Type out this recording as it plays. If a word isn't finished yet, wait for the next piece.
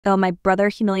Oh, my brother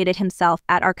humiliated himself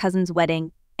at our cousin's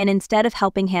wedding, and instead of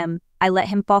helping him, I let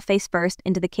him fall face first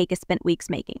into the cake I spent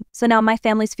weeks making. So now my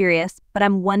family's furious, but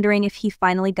I'm wondering if he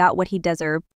finally got what he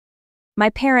deserved. My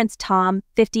parents, Tom,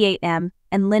 58M,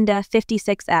 and Linda,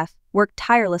 56F, worked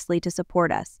tirelessly to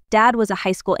support us. Dad was a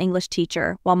high school English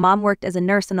teacher, while Mom worked as a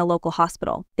nurse in a local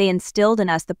hospital. They instilled in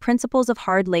us the principles of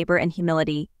hard labor and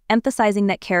humility, emphasizing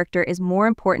that character is more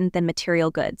important than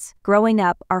material goods. Growing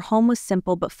up, our home was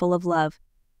simple but full of love.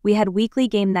 We had weekly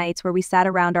game nights where we sat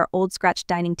around our old scratch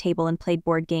dining table and played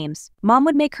board games. Mom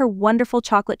would make her wonderful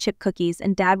chocolate chip cookies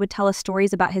and Dad would tell us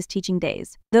stories about his teaching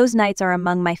days. Those nights are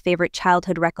among my favorite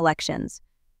childhood recollections.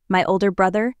 My older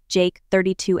brother, Jake,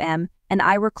 32M, and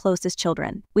I were close as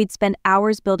children. We'd spend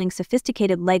hours building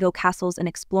sophisticated Lego castles and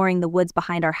exploring the woods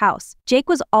behind our house. Jake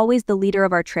was always the leader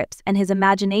of our trips, and his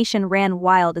imagination ran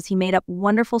wild as he made up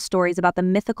wonderful stories about the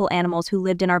mythical animals who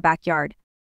lived in our backyard.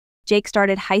 Jake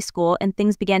started high school and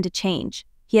things began to change.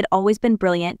 He had always been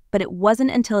brilliant, but it wasn't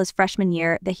until his freshman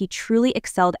year that he truly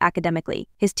excelled academically.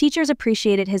 His teachers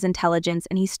appreciated his intelligence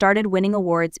and he started winning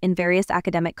awards in various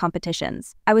academic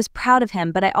competitions. I was proud of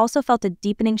him, but I also felt a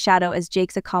deepening shadow as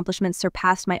Jake's accomplishments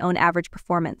surpassed my own average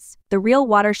performance. The real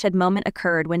watershed moment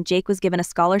occurred when Jake was given a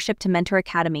scholarship to Mentor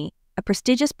Academy, a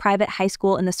prestigious private high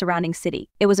school in the surrounding city.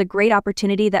 It was a great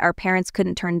opportunity that our parents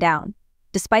couldn't turn down.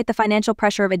 Despite the financial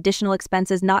pressure of additional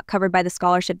expenses not covered by the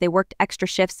scholarship, they worked extra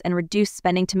shifts and reduced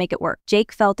spending to make it work.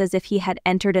 Jake felt as if he had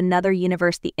entered another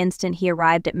universe the instant he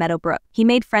arrived at Meadowbrook. He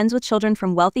made friends with children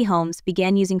from wealthy homes,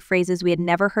 began using phrases we had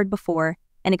never heard before,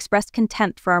 and expressed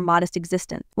contempt for our modest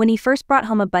existence. When he first brought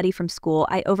home a buddy from school,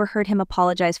 I overheard him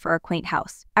apologize for our quaint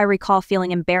house. I recall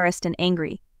feeling embarrassed and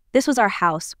angry. This was our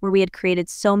house, where we had created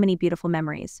so many beautiful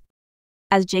memories.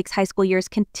 As Jake's high school years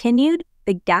continued,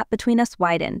 the gap between us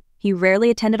widened. He rarely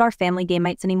attended our family game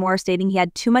nights anymore, stating he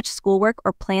had too much schoolwork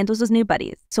or plans with his new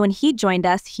buddies. So when he joined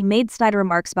us, he made snide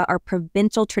remarks about our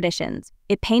provincial traditions.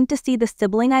 It pained to see the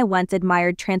sibling I once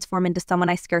admired transform into someone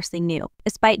I scarcely knew.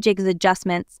 Despite Jake's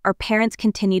adjustments, our parents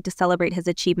continued to celebrate his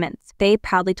achievements. They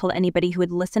proudly told anybody who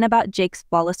would listen about Jake's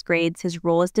flawless grades, his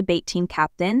role as debate team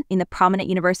captain in the prominent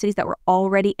universities that were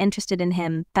already interested in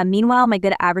him. Meanwhile, my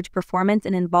good average performance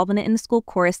and involvement in the school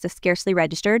chorus is scarcely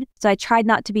registered, so I tried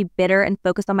not to be bitter and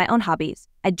focused on my own hobbies.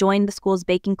 I joined the school's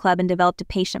baking club and developed a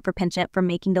penchant for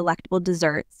making delectable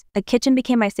desserts. A kitchen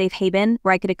became my safe haven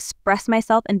where I could express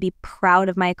myself and be proud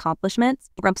of my accomplishments.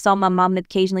 Saw my mom would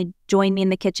occasionally join me in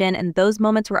the kitchen, and those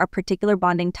moments were a particular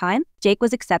bonding time. Jake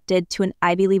was accepted to an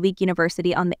Ivy League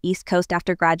university on the East Coast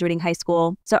after graduating high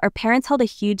school, so our parents held a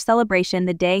huge celebration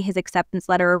the day his acceptance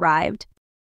letter arrived.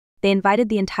 They invited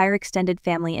the entire extended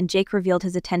family, and Jake revealed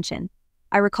his attention.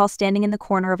 I recall standing in the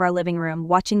corner of our living room,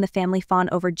 watching the family fawn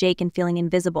over Jake and feeling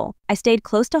invisible. I stayed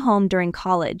close to home during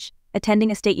college,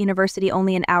 attending a state university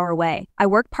only an hour away. I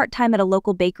worked part-time at a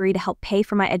local bakery to help pay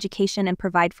for my education and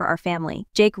provide for our family.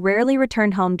 Jake rarely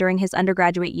returned home during his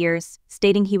undergraduate years,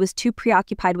 stating he was too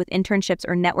preoccupied with internships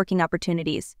or networking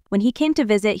opportunities. When he came to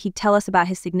visit, he'd tell us about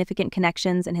his significant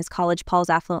connections and his college Paul's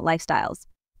affluent lifestyles.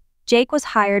 Jake was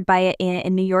hired by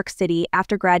in New York City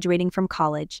after graduating from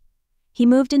college. He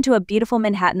moved into a beautiful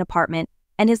Manhattan apartment,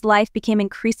 and his life became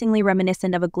increasingly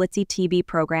reminiscent of a glitzy TV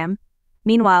program.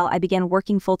 Meanwhile, I began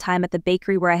working full-time at the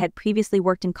bakery where I had previously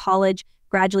worked in college,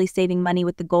 gradually saving money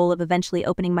with the goal of eventually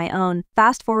opening my own.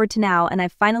 Fast forward to now, and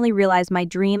I've finally realized my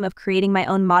dream of creating my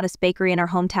own modest bakery in our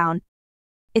hometown.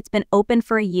 It's been open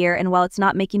for a year, and while it's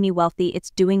not making me wealthy, it's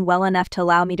doing well enough to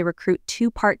allow me to recruit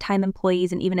 2 part-time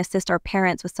employees and even assist our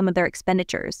parents with some of their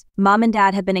expenditures. Mom and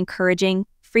Dad have been encouraging,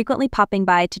 frequently popping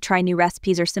by to try new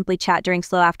recipes or simply chat during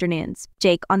slow afternoons.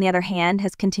 Jake, on the other hand,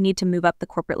 has continued to move up the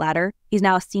corporate ladder. He's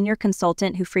now a senior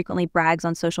consultant who frequently brags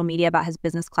on social media about his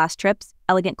business class trips,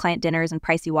 elegant client dinners, and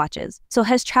pricey watches. So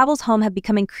his travels home have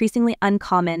become increasingly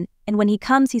uncommon, and when he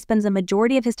comes, he spends a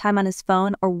majority of his time on his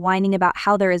phone or whining about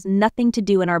how there is nothing to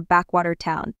do in our backwater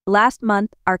town. Last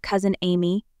month, our cousin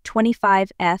Amy,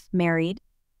 25F, married.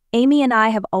 Amy and I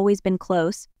have always been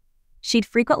close. She'd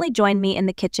frequently join me in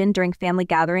the kitchen during family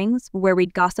gatherings, where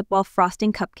we'd gossip while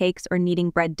frosting cupcakes or kneading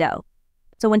bread dough.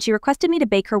 So when she requested me to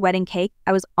bake her wedding cake,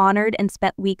 I was honored and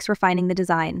spent weeks refining the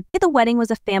design. The wedding was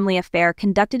a family affair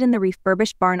conducted in the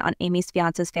refurbished barn on Amy's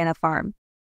fiance's farm.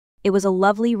 It was a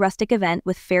lovely rustic event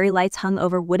with fairy lights hung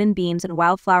over wooden beams and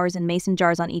wildflowers in mason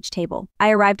jars on each table. I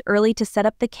arrived early to set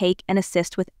up the cake and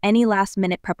assist with any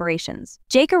last-minute preparations.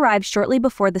 Jake arrived shortly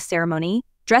before the ceremony,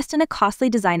 dressed in a costly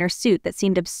designer suit that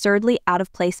seemed absurdly out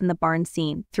of place in the barn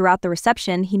scene. Throughout the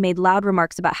reception, he made loud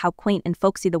remarks about how quaint and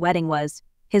folksy the wedding was.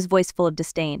 his voice full of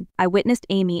disdain. I witnessed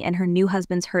Amy and her new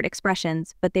husband's hurt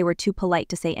expressions, but they were too polite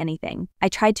to say anything. I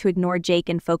tried to ignore Jake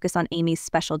and focus on Amy's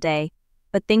special day,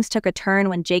 but things took a turn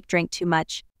when Jake drank too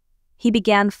much. He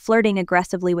began flirting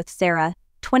aggressively with Sarah,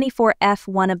 24F,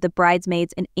 one of the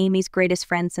bridesmaids and Amy's greatest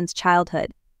friend since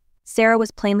childhood. Sarah was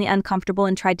plainly uncomfortable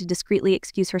and tried to discreetly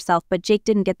excuse herself, but Jake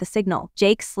didn't get the signal.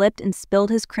 Jake slipped and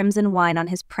spilled his crimson wine on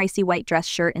his pricey white dress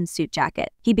shirt and suit jacket.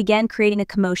 He began creating a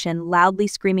commotion, loudly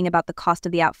screaming about the cost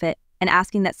of the outfit and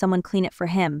asking that someone clean it for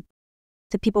him.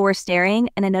 The people were staring,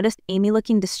 and I noticed Amy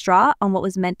looking distraught on what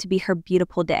was meant to be her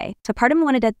beautiful day. So part of me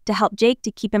wanted to help Jake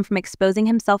to keep him from exposing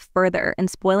himself further and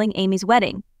spoiling Amy's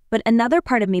wedding. But another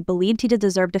part of me believed he did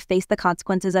deserve to face the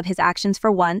consequences of his actions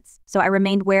for once, so I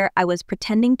remained where I was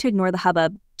pretending to ignore the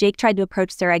hubbub. Jake tried to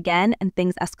approach Sarah again, and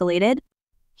things escalated.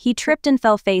 He tripped and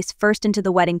fell face first into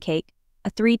the wedding cake, a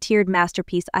three-tiered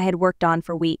masterpiece I had worked on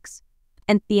for weeks,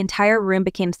 and the entire room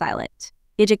became silent.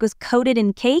 Jake was coated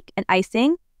in cake and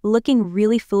icing, looking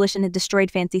really foolish in a destroyed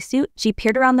fancy suit. She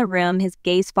peered around the room, his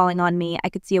gaze falling on me. I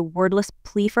could see a wordless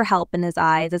plea for help in his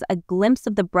eyes as a glimpse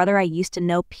of the brother I used to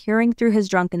know peering through his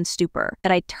drunken stupor.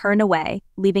 But I turned away,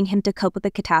 leaving him to cope with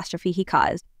the catastrophe he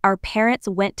caused. Our parents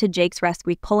went to Jake's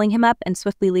rescue, pulling him up and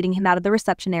swiftly leading him out of the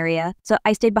reception area, so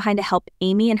I stayed behind to help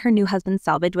Amy and her new husband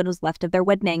salvage what was left of their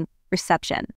wedding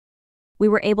reception. We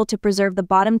were able to preserve the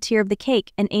bottom tier of the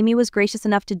cake, and Amy was gracious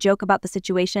enough to joke about the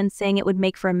situation, saying it would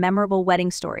make for a memorable wedding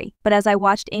story. But as I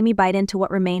watched Amy bite into what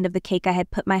remained of the cake I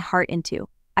had put my heart into,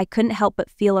 I couldn't help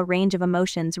but feel a range of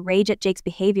emotions: rage at Jake's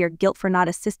behavior, guilt for not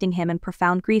assisting him, and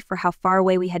profound grief for how far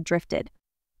away we had drifted.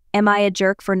 Am I a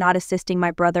jerk for not assisting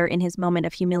my brother in his moment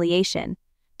of humiliation,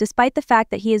 despite the fact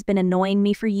that he has been annoying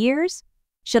me for years?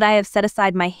 Should I have set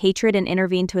aside my hatred and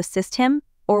intervened to assist him?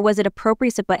 Or was it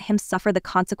appropriate to let him suffer the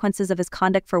consequences of his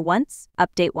conduct for once?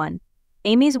 Update 1.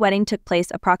 Amy's wedding took place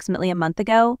approximately a month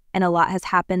ago, and a lot has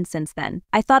happened since then.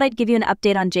 I thought I'd give you an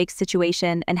update on Jake's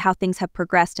situation and how things have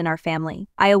progressed in our family.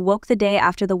 I awoke the day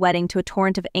after the wedding to a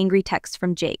torrent of angry texts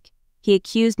from Jake. He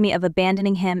accused me of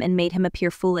abandoning him and made him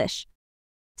appear foolish.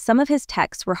 Some of his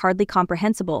texts were hardly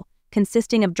comprehensible,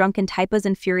 consisting of drunken typos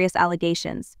and furious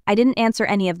allegations. I didn't answer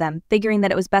any of them, figuring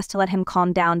that it was best to let him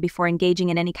calm down before engaging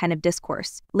in any kind of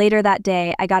discourse. Later that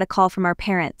day, I got a call from our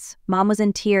parents. Mom was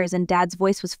in tears and Dad's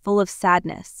voice was full of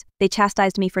sadness. They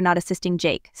chastised me for not assisting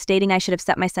Jake, stating I should have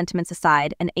set my sentiments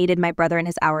aside and aided my brother in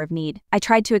his hour of need. I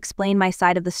tried to explain my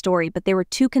side of the story, but they were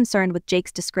too concerned with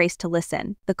Jake's disgrace to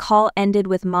listen. The call ended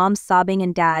with Mom sobbing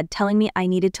and Dad telling me I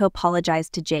needed to apologize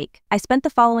to Jake. I spent the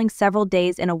following several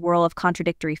days in a whirl of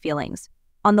contradictory feelings.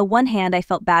 On the one hand, I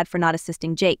felt bad for not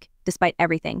assisting Jake. Despite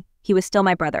everything, he was still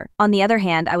my brother. On the other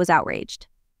hand, I was outraged.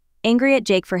 Angry at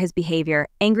Jake for his behavior,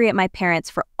 angry at my parents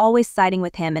for always siding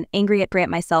with him, and angry at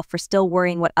myself for still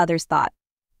worrying what others thought.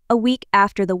 A week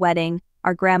after the wedding,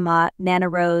 our grandma, Nana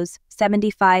Rose,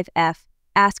 75F,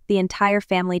 asked the entire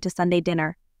family to Sunday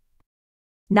dinner.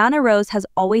 Nana Rose has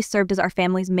always served as our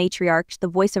family's matriarch, the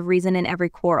voice of reason in every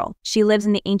quarrel. She lives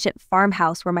in the ancient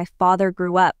farmhouse where my father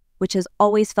grew up, which has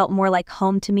always felt more like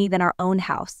home to me than our own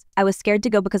house. I was scared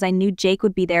to go because I knew Jake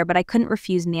would be there, but I couldn't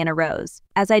refuse Nana Rose.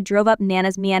 As I drove up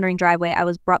Nana's meandering driveway, I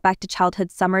was brought back to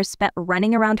childhood summers spent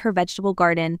running around her vegetable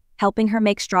garden, helping her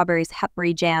make strawberries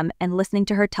hepberry jam, and listening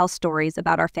to her tell stories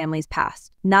about our family's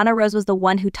past. Nana Rose was the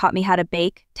one who taught me how to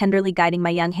bake, tenderly guiding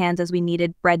my young hands as we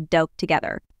kneaded bread dough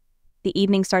together. The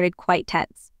evening started quite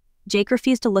tense. Jake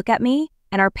refused to look at me,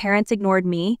 and our parents ignored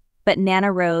me, but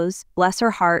Nana Rose, bless her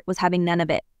heart, was having none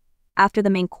of it. After the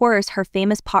main course, her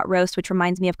famous pot roast, which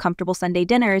reminds me of comfortable Sunday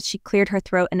dinners, she cleared her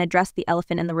throat and addressed the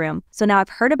elephant in the room. So now I've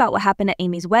heard about what happened at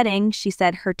Amy's wedding, she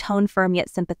said, her tone firm yet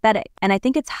sympathetic. And I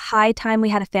think it's high time we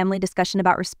had a family discussion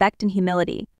about respect and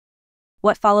humility.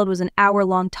 What followed was an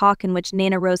hour-long talk in which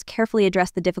Nana Rose carefully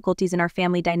addressed the difficulties in our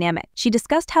family dynamic. She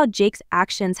discussed how Jake's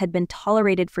actions had been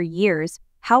tolerated for years,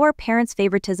 how our parents'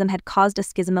 favoritism had caused a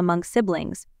schism among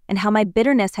siblings, and how my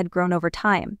bitterness had grown over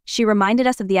time. She reminded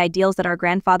us of the ideals that our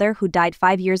grandfather, who died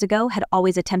 5 years ago, had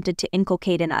always attempted to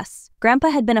inculcate in us. Grandpa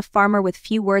had been a farmer with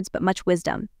few words but much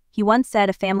wisdom. He once said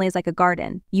a family is like a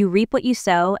garden. You reap what you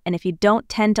sow, and if you don't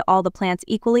tend to all the plants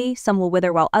equally, some will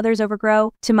wither while others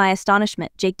overgrow. To my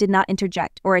astonishment, Jake did not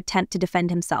interject or attempt to defend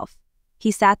himself.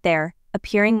 He sat there,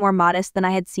 appearing more modest than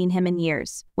I had seen him in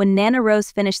years. When Nana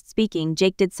Rose finished speaking,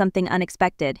 Jake did something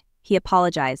unexpected. He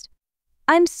apologized.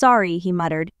 "I'm sorry," he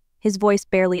muttered, his voice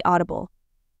barely audible.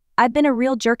 "I've been a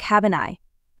real jerk, haven't I?"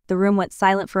 The room went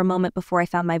silent for a moment before I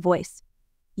found my voice.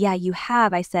 "Yeah, you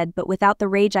have," I said, but without the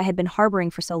rage I had been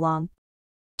harboring for so long.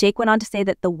 Jake went on to say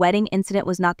that the wedding incident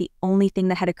was not the only thing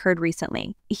that had occurred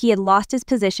recently. He had lost his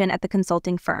position at the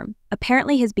consulting firm.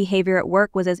 Apparently, his behavior at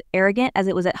work was as arrogant as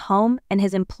it was at home, and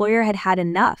his employer had had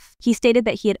enough. He stated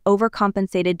that he had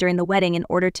overcompensated during the wedding in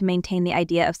order to maintain the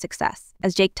idea of success.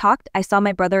 As Jake talked, I saw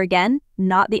my brother again,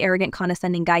 not the arrogant,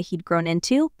 condescending guy he'd grown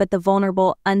into, but the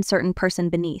vulnerable, uncertain person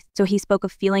beneath. So he spoke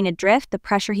of feeling adrift, the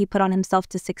pressure he put on himself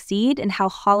to succeed, and how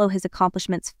hollow his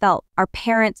accomplishments felt. Our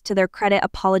parents, to their credit,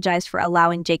 apologized for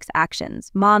allowing Jake's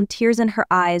actions. Mom, tears in her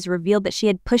eyes, revealed that she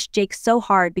had pushed Jake so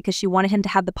hard because she wanted him to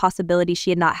have the possibility she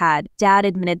had not had. Dad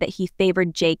admitted that he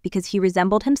favored Jake because he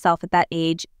resembled himself at that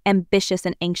age, ambitious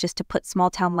and anxious to put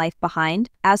small-town life behind.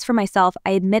 As for myself,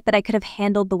 I admit that I could have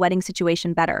handled the wedding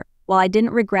situation better. While I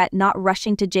didn't regret not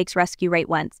rushing to Jake's rescue right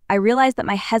once, I realized that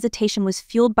my hesitation was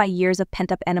fueled by years of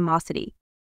pent-up animosity.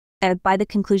 By the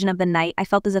conclusion of the night, I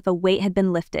felt as if a weight had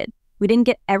been lifted. We didn't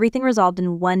get everything resolved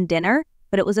in one dinner,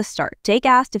 but it was a start. Jake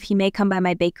asked if he may come by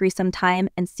my bakery sometime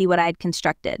and see what I had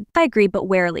constructed. I agreed, but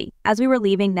warily. As we were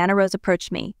leaving, Nana Rose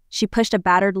approached me. She pushed a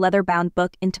battered leather-bound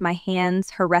book into my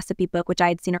hands, her recipe book, which I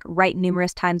had seen her write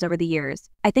numerous times over the years.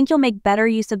 "I think you'll make better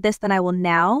use of this than I will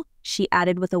now," she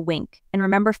added with a wink. "And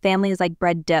remember, family is like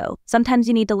bread dough. Sometimes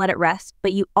you need to let it rest,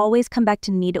 but you always come back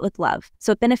to knead it with love."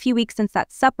 So it's been a few weeks since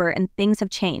that supper, and things have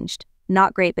changed.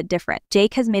 Not great, but different.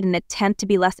 Jake has made an attempt to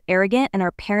be less arrogant, and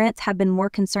our parents have been more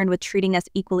concerned with treating us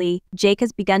equally. Jake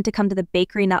has begun to come to the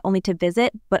bakery not only to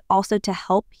visit, but also to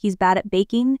help. He's bad at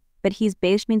baking, but his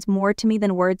beige means more to me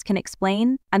than words can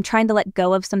explain. I'm trying to let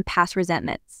go of some past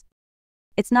resentments.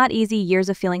 It's not easy. Years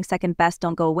of feeling second best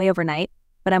don't go away overnight,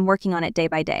 but I'm working on it day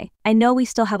by day. I know we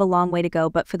still have a long way to go,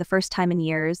 but for the first time in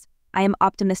years, I am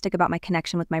optimistic about my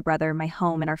connection with my brother, my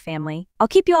home, and our family. I'll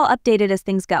keep you all updated as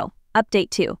things go. Update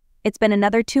 2. It's been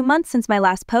another 2 months since my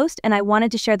last post, and I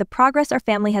wanted to share the progress our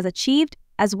family has achieved,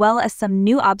 as well as some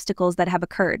new obstacles that have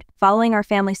occurred. Following our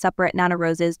family supper at Nana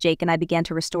Rose's, Jake and I began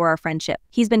to restore our friendship.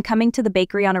 He's been coming to the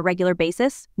bakery on a regular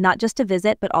basis, not just to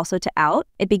visit, but also to out.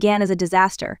 It began as a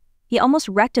disaster. He almost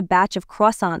wrecked a batch of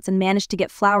croissants and managed to get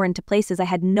flour into places I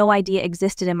had no idea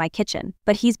existed in my kitchen.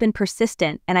 But he's been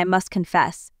persistent, and I must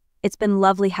confess, it's been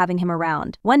lovely having him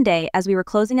around. One day, as we were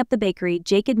closing up the bakery,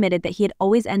 Jake admitted that he had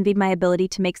always envied my ability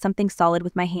to make something solid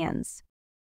with my hands.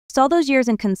 So all those years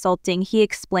in consulting, he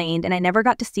explained, and I never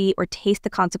got to see or taste the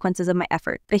consequences of my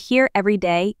effort. But here, every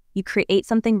day, you create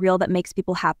something real that makes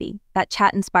people happy. That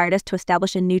chat inspired us to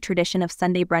establish a new tradition of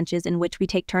Sunday brunches in which we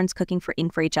take turns cooking for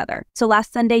each other. So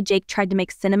last Sunday, Jake tried to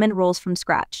make cinnamon rolls from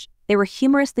scratch. They were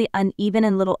humorously uneven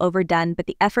and little overdone, but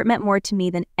the effort meant more to me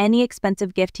than any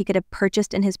expensive gift he could have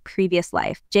purchased in his previous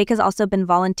life. Jake has also been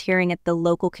volunteering at the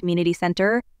local community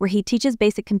center, where he teaches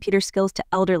basic computer skills to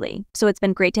elderly. So it's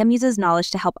been great to him use his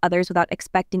knowledge to help others without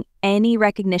expecting any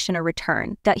recognition or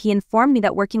return. That he informed me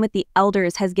that working with the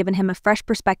elders has given him a fresh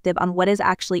perspective on what is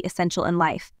actually essential in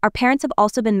life. Our parents have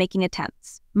also been making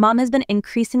attempts. Mom has been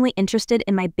increasingly interested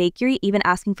in my bakery, even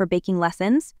asking for baking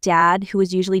lessons. Dad, who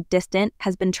is usually distant,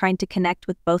 has been trying to connect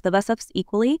with both of us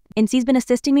equally. And he's been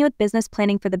assisting me with business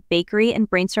planning for the bakery and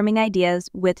brainstorming ideas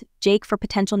with Jake for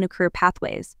potential new career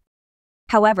pathways.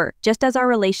 However, just as our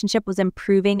relationship was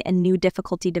improving and new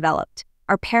difficulty developed,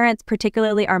 our parents,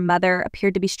 particularly our mother,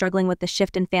 appeared to be struggling with the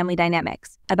shift in family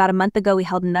dynamics. About a month ago, we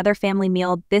held another family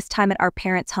meal, this time at our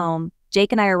parents' home.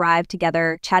 Jake and I arrived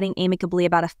together, chatting amicably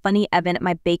about a funny event at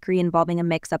my bakery involving a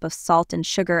mix-up of salt and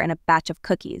sugar and a batch of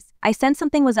cookies. I sensed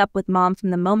something was up with Mom from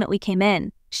the moment we came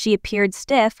in. She appeared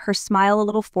stiff, her smile a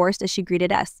little forced as she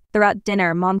greeted us. Throughout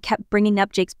dinner, Mom kept bringing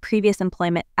up Jake's previous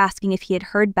employment, asking if he had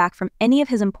heard back from any of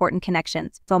his important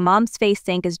connections. So Mom's face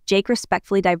sank as Jake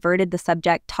respectfully diverted the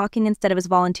subject, talking instead of his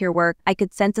volunteer work. I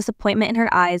could sense disappointment in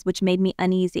her eyes, which made me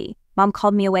uneasy. Mom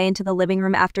called me away into the living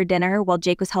room after dinner while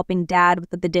Jake was helping Dad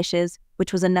with the dishes,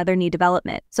 which was another new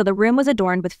development. So the room was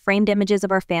adorned with framed images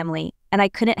of our family, and I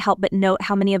couldn't help but note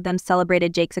how many of them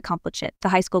celebrated Jake's accomplishment, the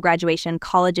high school graduation,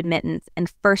 college admittance,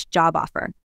 and first job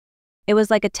offer. It was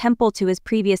like a temple to his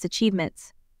previous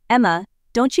achievements. "Emma,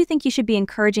 don't you think you should be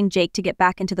encouraging Jake to get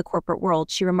back into the corporate world?"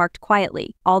 she remarked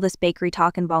quietly. "All this bakery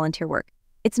talk and volunteer work.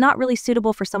 It's not really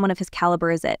suitable for someone of his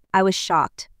caliber, is it?" I was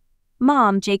shocked.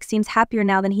 "Mom, Jake seems happier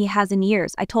now than he has in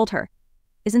years," I told her.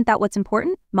 "Isn't that what's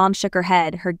important?" Mom shook her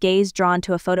head, her gaze drawn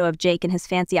to a photo of Jake in his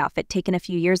fancy outfit taken a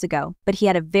few years ago. "But he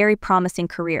had a very promising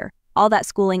career. All that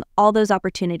schooling, all those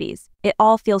opportunities. It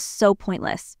all feels so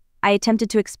pointless." I attempted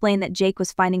to explain that Jake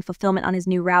was finding fulfillment on his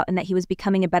new route and that he was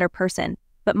becoming a better person,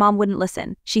 but Mom wouldn't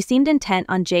listen. She seemed intent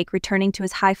on Jake returning to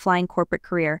his high-flying corporate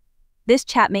career. This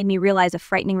chat made me realize a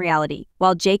frightening reality.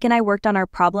 While Jake and I worked on our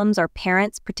problems, our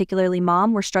parents, particularly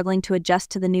Mom, were struggling to adjust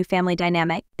to the new family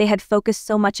dynamic. They had focused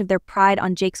so much of their pride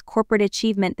on Jake's corporate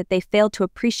achievement that they failed to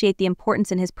appreciate the importance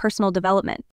in his personal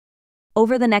development.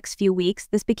 Over the next few weeks,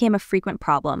 this became a frequent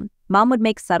problem. Mom would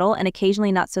make subtle and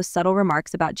occasionally not so subtle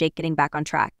remarks about Jake getting back on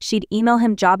track. She'd email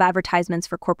him job advertisements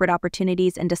for corporate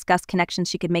opportunities and discuss connections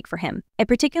she could make for him. A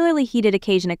particularly heated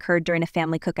occasion occurred during a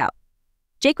family cookout.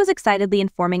 Jake was excitedly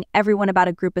informing everyone about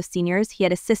a group of seniors he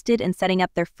had assisted in setting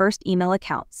up their first email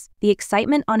accounts. The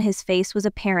excitement on his face was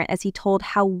apparent as he told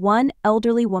how one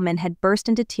elderly woman had burst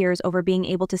into tears over being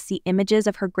able to see images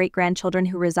of her great-grandchildren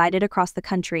who resided across the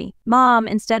country. Mom,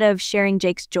 instead of sharing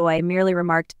Jake's joy, merely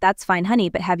remarked, "That's fine, honey,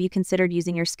 but have you considered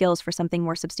using your skills for something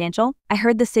more substantial? I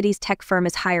heard the city's tech firm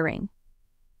is hiring."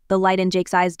 The light in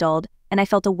Jake's eyes dulled, and I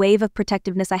felt a wave of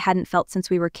protectiveness I hadn't felt since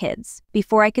we were kids.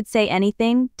 Before I could say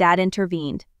anything, Dad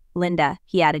intervened. "Linda,"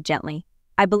 he added gently,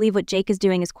 "I believe what Jake is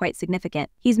doing is quite significant.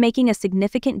 He's making a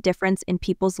significant difference in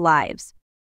people's lives."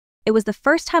 It was the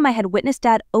first time I had witnessed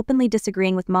Dad openly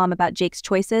disagreeing with Mom about Jake's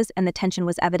choices, and the tension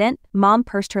was evident. Mom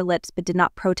pursed her lips but did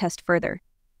not protest further.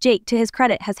 Jake, to his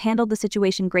credit, has handled the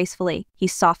situation gracefully. He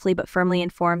softly but firmly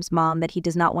informs Mom that he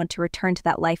does not want to return to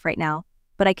that life right now.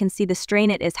 But I can see the strain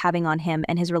it is having on him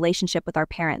and his relationship with our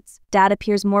parents. Dad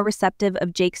appears more receptive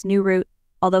of Jake's new route,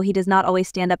 although he does not always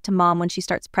stand up to Mom when she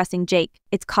starts pressing Jake.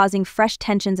 It's causing fresh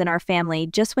tensions in our family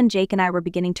just when Jake and I were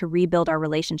beginning to rebuild our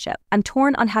relationship. I'm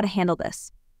torn on how to handle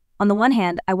this. On the one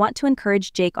hand, I want to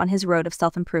encourage Jake on his road of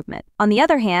self-improvement. On the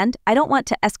other hand, I don't want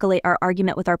to escalate our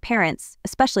argument with our parents,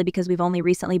 especially because we've only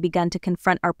recently begun to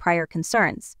confront our prior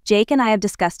concerns. Jake and I have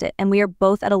discussed it, and we are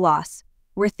both at a loss.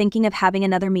 We're thinking of having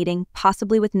another meeting,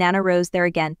 possibly with Nana Rose there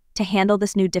again, to handle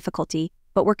this new difficulty,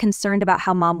 but we're concerned about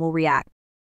how Mom will react.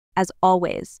 As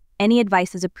always, any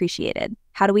advice is appreciated.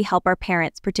 How do we help our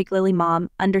parents, particularly Mom,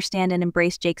 understand and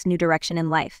embrace Jake's new direction in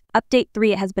life? Update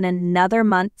 3, it has been another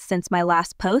month since my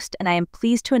last post, and I am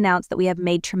pleased to announce that we have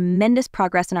made tremendous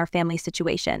progress in our family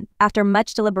situation. After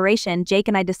much deliberation, Jake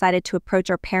and I decided to approach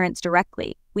our parents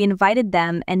directly. We invited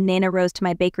them and Nana Rose to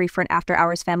my bakery for an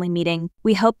after-hours family meeting.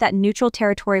 We hoped that neutral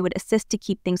territory would assist to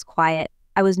keep things quiet.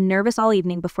 I was nervous all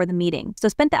evening before the meeting, so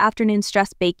spent the afternoon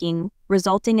stressed baking,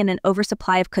 resulting in an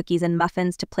oversupply of cookies and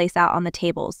muffins to place out on the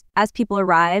tables. As people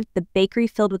arrived, the bakery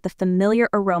filled with the familiar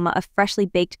aroma of freshly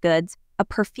baked goods, a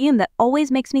perfume that always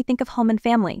makes me think of home and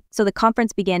family. So the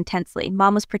conference began tensely.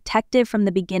 Mom was protective from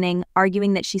the beginning,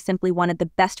 arguing that she simply wanted the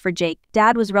best for Jake.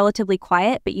 Dad was relatively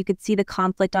quiet, but you could see the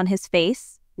conflict on his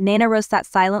face. Nana Rose sat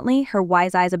silently, her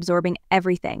wise eyes absorbing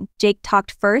everything. Jake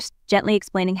talked first, gently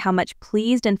explaining how much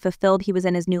pleased and fulfilled he was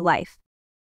in his new life.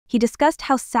 He discussed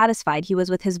how satisfied he was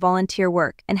with his volunteer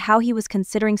work and how he was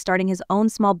considering starting his own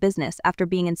small business after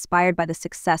being inspired by the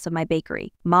success of my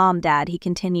bakery. "Mom, Dad," he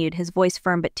continued, his voice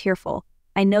firm but tearful,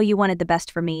 "I know you wanted the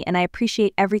best for me, and I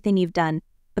appreciate everything you've done,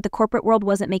 but the corporate world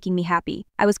wasn't making me happy.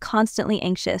 I was constantly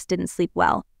anxious, didn't sleep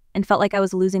well, and felt like I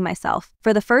was losing myself.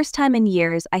 For the first time in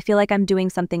years, I feel like I'm doing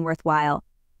something worthwhile."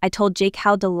 I told Jake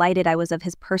how delighted I was of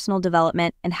his personal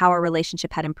development and how our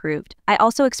relationship had improved. I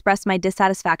also expressed my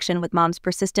dissatisfaction with Mom's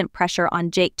persistent pressure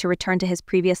on Jake to return to his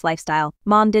previous lifestyle.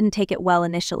 Mom didn't take it well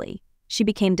initially. She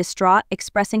became distraught,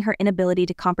 expressing her inability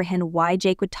to comprehend why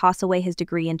Jake would toss away his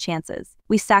degree and chances.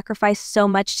 "We sacrificed so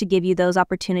much to give you those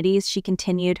opportunities," she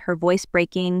continued, her voice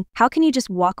breaking. "How can you just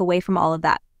walk away from all of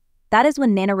that?" That is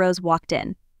when Nana Rose walked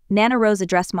in. Nana Rose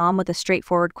addressed Mom with a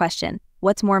straightforward question.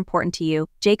 "What's more important to you,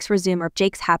 Jake's resume or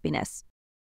Jake's happiness?"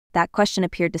 That question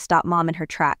appeared to stop Mom in her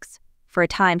tracks. For a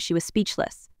time, she was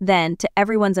speechless. Then, to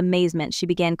everyone's amazement, she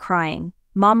began crying.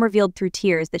 Mom revealed through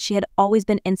tears that she had always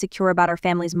been insecure about our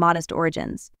family's modest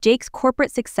origins. Jake's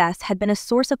corporate success had been a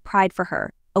source of pride for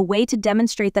her, a way to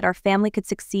demonstrate that our family could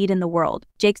succeed in the world.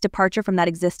 Jake's departure from that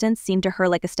existence seemed to her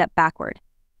like a step backward.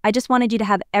 "I just wanted you to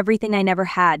have everything I never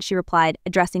had," she replied,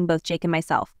 addressing both Jake and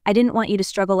myself. "I didn't want you to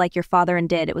struggle like your father and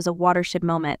did. It was a watershed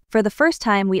moment." For the first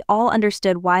time, we all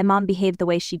understood why Mom behaved the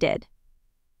way she did.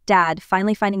 Dad,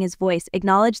 finally finding his voice,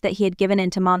 acknowledged that he had given in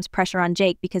to Mom's pressure on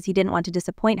Jake because he didn't want to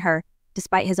disappoint her,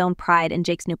 despite his own pride in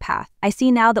Jake's new path. "I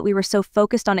see now that we were so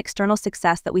focused on external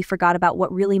success that we forgot about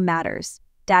what really matters,"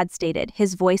 Dad stated,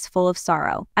 his voice full of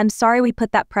sorrow. "I'm sorry we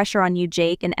put that pressure on you,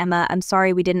 Jake and Emma. I'm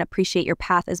sorry we didn't appreciate your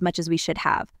path as much as we should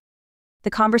have."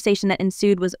 The conversation that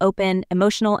ensued was open,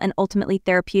 emotional, and ultimately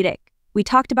therapeutic. We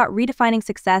talked about redefining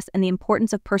success and the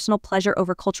importance of personal pleasure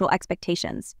over cultural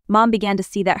expectations. Mom began to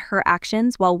see that her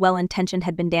actions, while well-intentioned,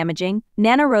 had been damaging.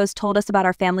 Nana Rose told us about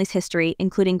our family's history,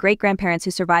 including great-grandparents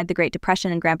who survived the Great Depression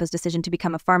and Grandpa's decision to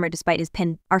become a farmer despite his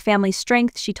pain. Our family's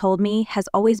strength, she told me, has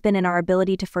always been in our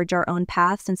ability to forge our own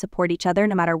paths and support each other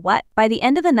no matter what. By the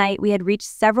end of the night, we had reached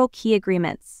several key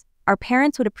agreements. Our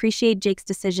parents would appreciate Jake's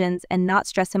decisions and not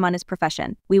stress him on his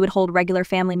profession. We would hold regular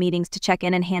family meetings to check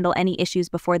in and handle any issues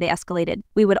before they escalated.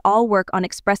 We would all work on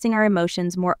expressing our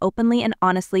emotions more openly and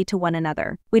honestly to one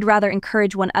another. We'd rather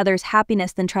encourage one another's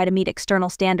happiness than try to meet external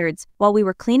standards. While we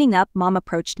were cleaning up, Mom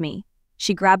approached me.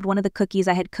 She grabbed one of the cookies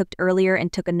I had cooked earlier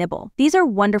and took a nibble. "These are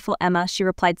wonderful, Emma," she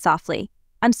replied softly.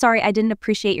 "I'm sorry I didn't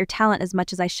appreciate your talent as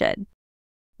much as I should.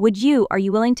 Are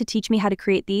you willing to teach me how to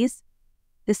create these?"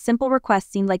 This simple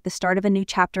request seemed like the start of a new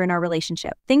chapter in our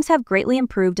relationship. Things have greatly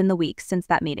improved in the weeks since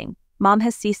that meeting. Mom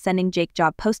has ceased sending Jake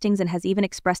job postings and has even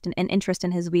expressed an interest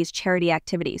in his charity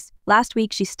activities. Last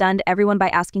week, she stunned everyone by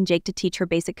asking Jake to teach her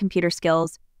basic computer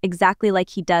skills, exactly like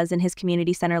he does in his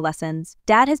community center lessons.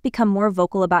 Dad has become more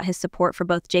vocal about his support for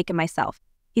both Jake and myself.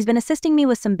 He's been assisting me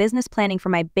with some business planning for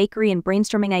my bakery and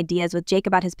brainstorming ideas with Jake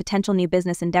about his potential new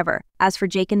business endeavor. As for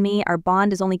Jake and me, our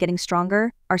bond is only getting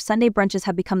stronger. Our Sunday brunches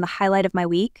have become the highlight of my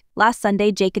week. Last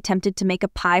Sunday, Jake attempted to make a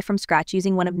pie from scratch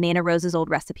using one of Nana Rose's old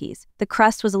recipes. The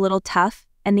crust was a little tough,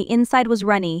 and the inside was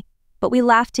runny, but we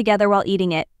laughed together while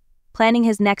eating it, planning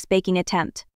his next baking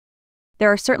attempt. There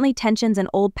are certainly tensions and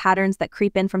old patterns that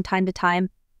creep in from time to time,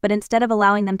 but instead of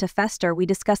allowing them to fester, we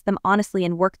discuss them honestly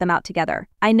and work them out together.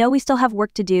 I know we still have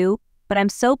work to do, but I'm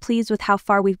so pleased with how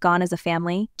far we've gone as a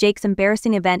family. Jake's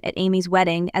embarrassing event at Amy's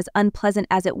wedding, as unpleasant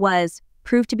as it was,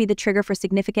 proved to be the trigger for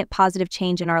significant positive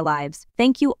change in our lives.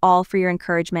 Thank you all for your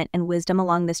encouragement and wisdom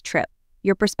along this trip.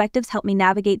 Your perspectives help me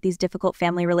navigate these difficult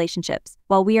family relationships.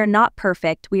 While we are not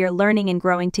perfect, we are learning and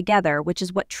growing together, which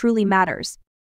is what truly matters.